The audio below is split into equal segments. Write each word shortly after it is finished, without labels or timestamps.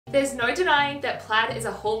There's no denying that plaid is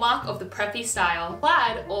a hallmark of the preppy style.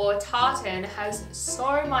 Plaid, or tartan, has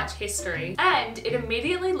so much history, and it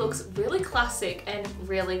immediately looks really classic and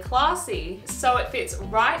really classy. So it fits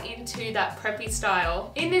right into that preppy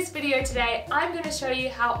style. In this video today, I'm going to show you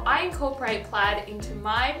how I incorporate plaid into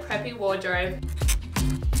my preppy wardrobe.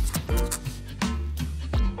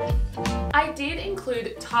 I did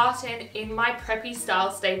include tartan in my preppy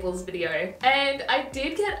style staples video, and I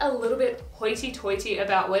did get a little bit hoity-toity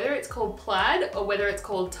about whether it's called plaid or whether it's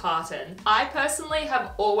called tartan. I personally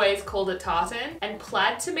have always called it tartan, and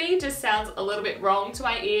plaid to me just sounds a little bit wrong to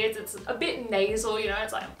my ears. It's a bit nasal, you know,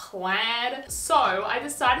 it's like plaid. So I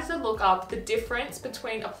decided to look up the difference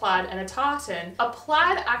between a plaid and a tartan. A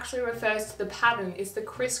plaid actually refers to the pattern, it's the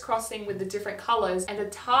crisscrossing with the different colors, and a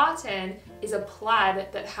tartan is a plaid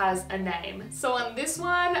that has a name. So on this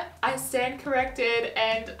one, I stand corrected,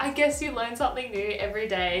 and I guess you learn something new every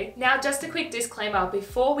day. Now, just a quick disclaimer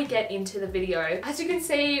before we get into the video. As you can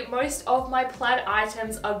see, most of my plaid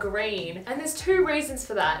items are green, and there's two reasons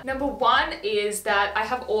for that. Number one is that I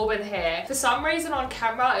have auburn hair. For some reason on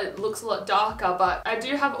camera, it looks a lot darker, but I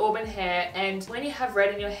do have auburn hair, and when you have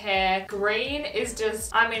red in your hair, green is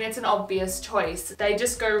just, I mean, it's an obvious choice. They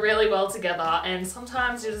just go really well together, and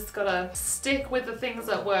sometimes you just gotta stick with the things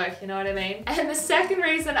that work, you know what I mean? And the second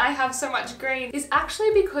reason I have so much green is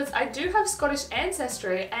actually because I do have Scottish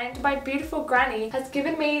ancestry, and my beautiful granny has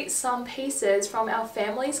given me some pieces from our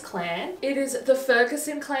family's clan. It is the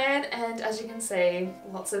Ferguson clan, and as you can see,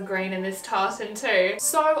 lots of green in this tartan too.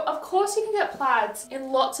 So of course you can get plaids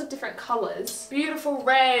in lots of different colours. Beautiful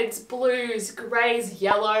reds, blues, greys,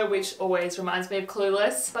 yellow, which always reminds me of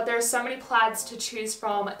Clueless. But there are so many plaids to choose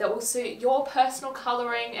from that will suit your personal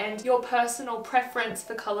colouring and your personal preference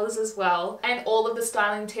for colours as well. And all of the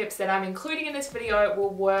styling tips that I'm including in this video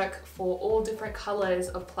will work for all different colours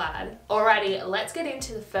of plaid. Alrighty, let's get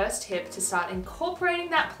into the first tip to start incorporating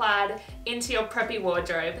that plaid into your preppy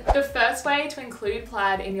wardrobe. The first way to include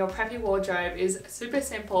plaid in your preppy wardrobe is super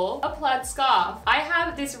simple: a plaid scarf. I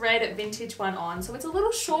have this red vintage one on, so it's a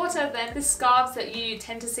little shorter than the scarves that you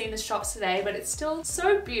tend to see in the shops today, but it's still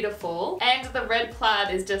so beautiful, and the red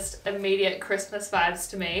plaid is just immediate Christmas vibes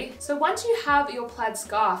to me. So once you have your plaid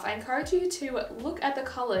scarf, I encourage you to look at the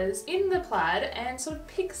colours in the plaid and sort of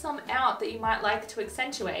pick some out that you might like to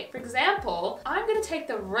accentuate. For example, I'm going to take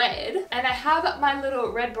the red, and I have my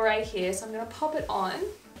little red beret here, so I'm going to pop it on.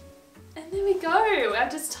 And there we go,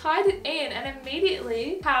 I've just tied it in, and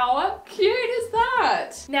immediately, how cute is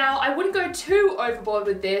that? Now, I wouldn't go too overboard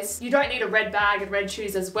with this. You don't need a red bag and red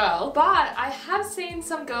shoes as well, but I have seen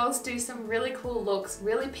some girls do some really cool looks,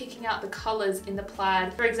 really picking out the colours in the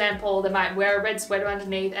plaid. For example, they might wear a red sweater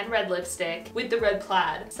underneath and red lipstick with the red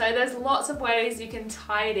plaid. So there's lots of ways you can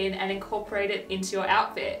tie it in and incorporate it into your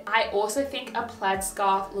outfit. I also think a plaid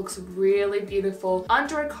scarf looks really beautiful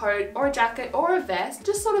under a coat or a jacket or a vest,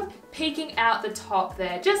 just sort of peeking out the top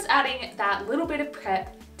there, just adding that little bit of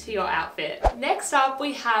prep to your outfit. Next up,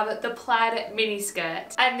 we have the plaid mini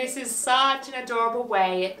skirt, and this is such an adorable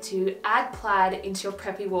way to add plaid into your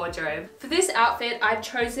preppy wardrobe. For this outfit, I've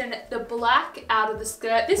chosen the black out of the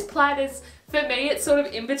skirt. This plaid is, for me, it's sort of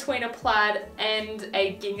in between a plaid and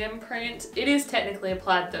a gingham print. It is technically a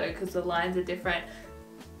plaid though, because the lines are different.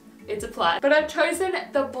 It's a plaid. But I've chosen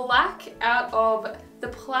the black out of the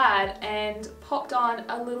plaid and popped on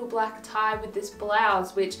a little black tie with this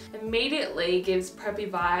blouse, which immediately gives preppy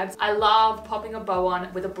vibes. I love popping a bow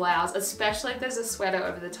on with a blouse, especially if there's a sweater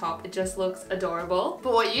over the top. It just looks adorable.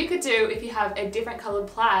 But what you could do if you have a different colored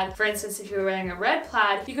plaid, for instance, if you're wearing a red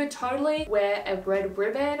plaid, you could totally wear a red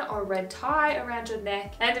ribbon or a red tie around your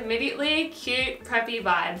neck, and immediately cute preppy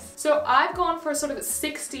vibes. So I've gone for a sort of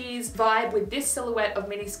 60s vibe with this silhouette of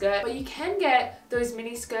mini skirt, but you can get those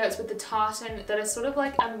mini skirts with the tartan that are sort of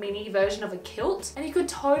like a mini version of a kilt, and you could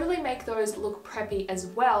totally make those look preppy as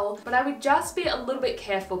well, but I would just be a little bit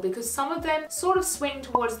careful because some of them sort of swing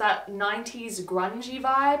towards that 90s grungy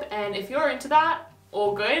vibe, and if you're into that,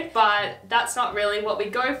 all good, but that's not really what we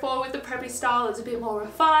go for with the preppy style. It's a bit more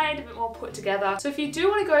refined, a bit more put together. So if you do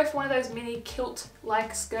want to go for one of those mini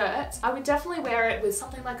kilt-like skirts, I would definitely wear it with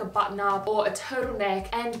something like a button-up or a turtleneck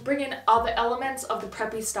and bring in other elements of the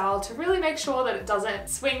preppy style to really make sure that it doesn't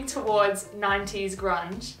swing towards 90s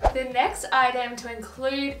grunge. The next item to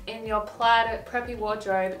include in your plaid preppy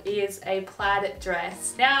wardrobe is a plaid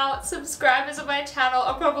dress. Now, subscribers of my channel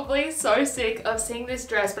are probably so sick of seeing this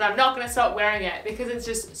dress, but I'm not going to stop wearing it because because it's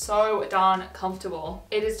just so darn comfortable.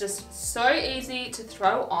 It is just so easy to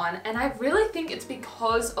throw on, and I really think it's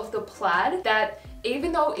because of the plaid that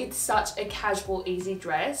even though it's such a casual, easy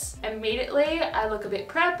dress, immediately I look a bit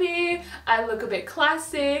preppy, I look a bit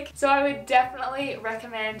classic, so I would definitely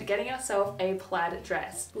recommend getting yourself a plaid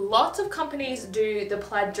dress. Lots of companies do the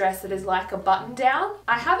plaid dress that is like a button down.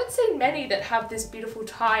 I haven't seen many that have this beautiful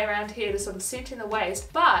tie around here to sort of cinch in the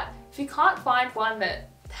waist, but if you can't find one that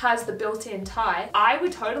has the built-in tie, I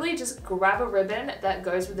would totally just grab a ribbon that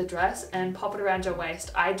goes with the dress and pop it around your waist.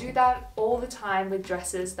 I do that all the time with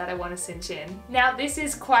dresses that I want to cinch in. Now this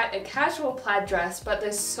is quite a casual plaid dress, but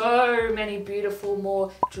there's so many beautiful, more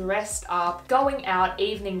dressed up, going out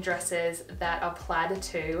evening dresses that are plaid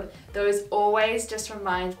too. Those always just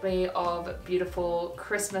remind me of beautiful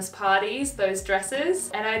Christmas parties, those dresses.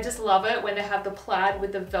 And I just love it when they have the plaid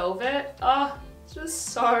with the velvet. Oh, just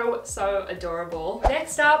so adorable.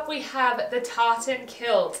 Next up we have the tartan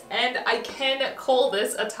kilt, and I can call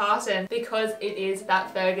this a tartan because it is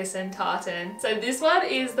that Ferguson tartan. So this one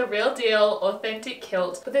is the real deal authentic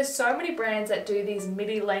kilt, but there's so many brands that do these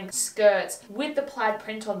midi length skirts with the plaid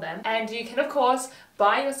print on them, and you can of course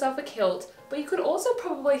buy yourself a kilt, but you could also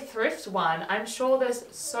probably thrift one. I'm sure there's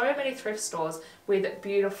so many thrift stores with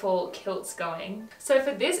beautiful kilts going. So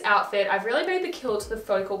for this outfit, I've really made the kilt the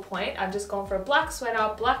focal point. I've just gone for a black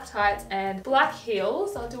sweater, black tights, and black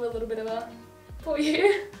heels. I'll do a little bit of a for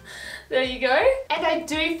you. There you go. And I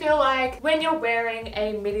do feel like when you're wearing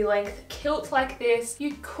a midi length kilt like this,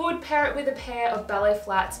 you could pair it with a pair of ballet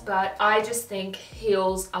flats, but I just think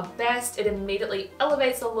heels are best. It immediately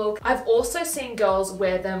elevates the look. I've also seen girls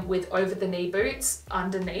wear them with over the knee boots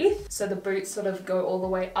underneath. So the boots sort of go all the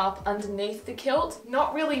way up underneath the kilt.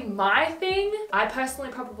 Not really my thing. I personally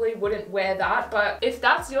probably wouldn't wear that, but if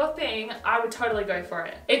that's your thing, I would totally go for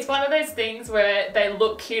it. It's one of those things where they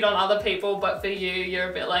look cute on other people, but for you, you're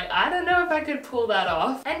a bit like, I don't know if I could pull that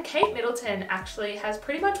off. And Kate Middleton actually has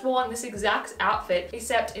pretty much worn this exact outfit,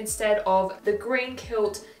 except instead of the green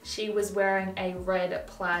kilt, she was wearing a red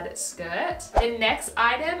plaid skirt. The next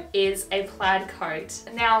item is a plaid coat.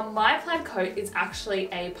 Now my plaid coat is actually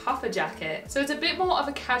a puffer jacket, so it's a bit more of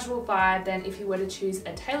a casual vibe than if you were to choose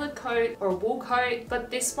a tailored coat or a wool coat, but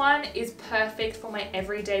this one is perfect for my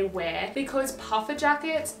everyday wear because puffer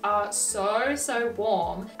jackets are so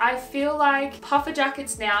warm. I feel like puffer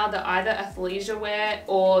jackets now, they're either athleisure wear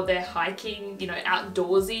or they're hiking, you know,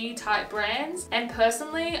 outdoorsy type brands, and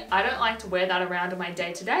personally I don't like to wear that around in my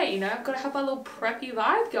day-to-day. You know, I've got to have my little preppy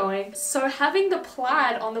vibe going. So having the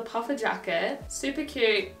plaid on the puffer jacket, super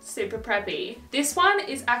cute, super preppy. This one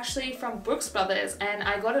is actually from Brooks Brothers and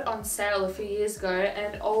I got it on sale a few years ago,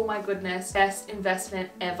 and oh my goodness, best investment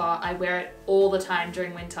ever. I wear it all the time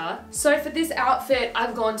during winter. So for this outfit,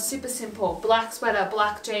 I've gone super simple. Black sweater,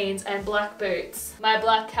 black jeans, and black boots. My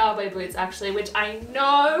black cowboy boots actually, which I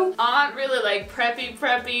know aren't really like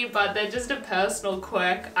preppy, but they're just a personal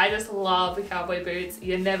quirk. I just love the cowboy boots.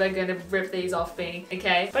 You're never gonna rip these off me,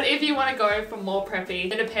 okay? But if you want to go for more preppy,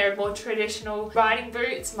 then a pair of more traditional riding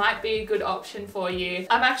boots might be a good option for you.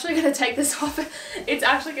 I'm actually gonna take this off. It's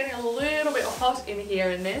actually getting a little bit hot in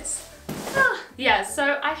here in this. Yeah,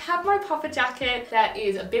 so I have my puffer jacket that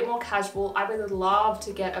is a bit more casual. I would love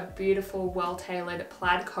to get a beautiful, well-tailored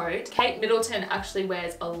plaid coat. Kate Middleton actually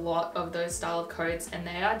wears a lot of those style of coats and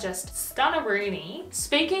they are just stunner-roony.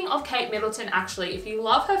 Speaking of Kate Middleton, actually, if you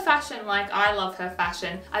love her fashion like I love her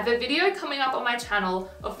fashion, I have a video coming up on my channel,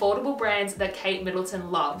 affordable brands that Kate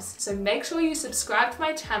Middleton loves. So make sure you subscribe to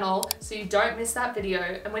my channel so you don't miss that video.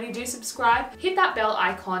 And when you do subscribe, hit that bell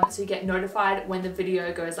icon so you get notified when the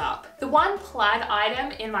video goes up. The one plaid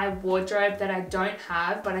item in my wardrobe that I don't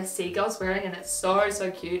have but I see girls wearing and it's so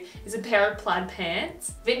cute is a pair of plaid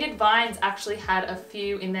pants. Vineyard Vines actually had a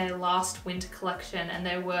few in their last winter collection and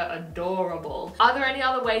they were adorable. Are there any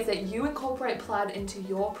other ways that you incorporate plaid into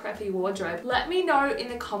your preppy wardrobe? Let me know in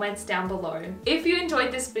the comments down below. If you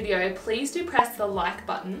enjoyed this video, please do press the like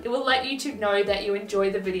button. It will let YouTube know that you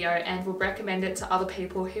enjoyed the video and will recommend it to other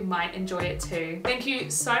people who might enjoy it too. Thank you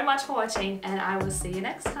so much for watching and I will see you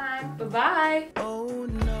next time. Bye bye!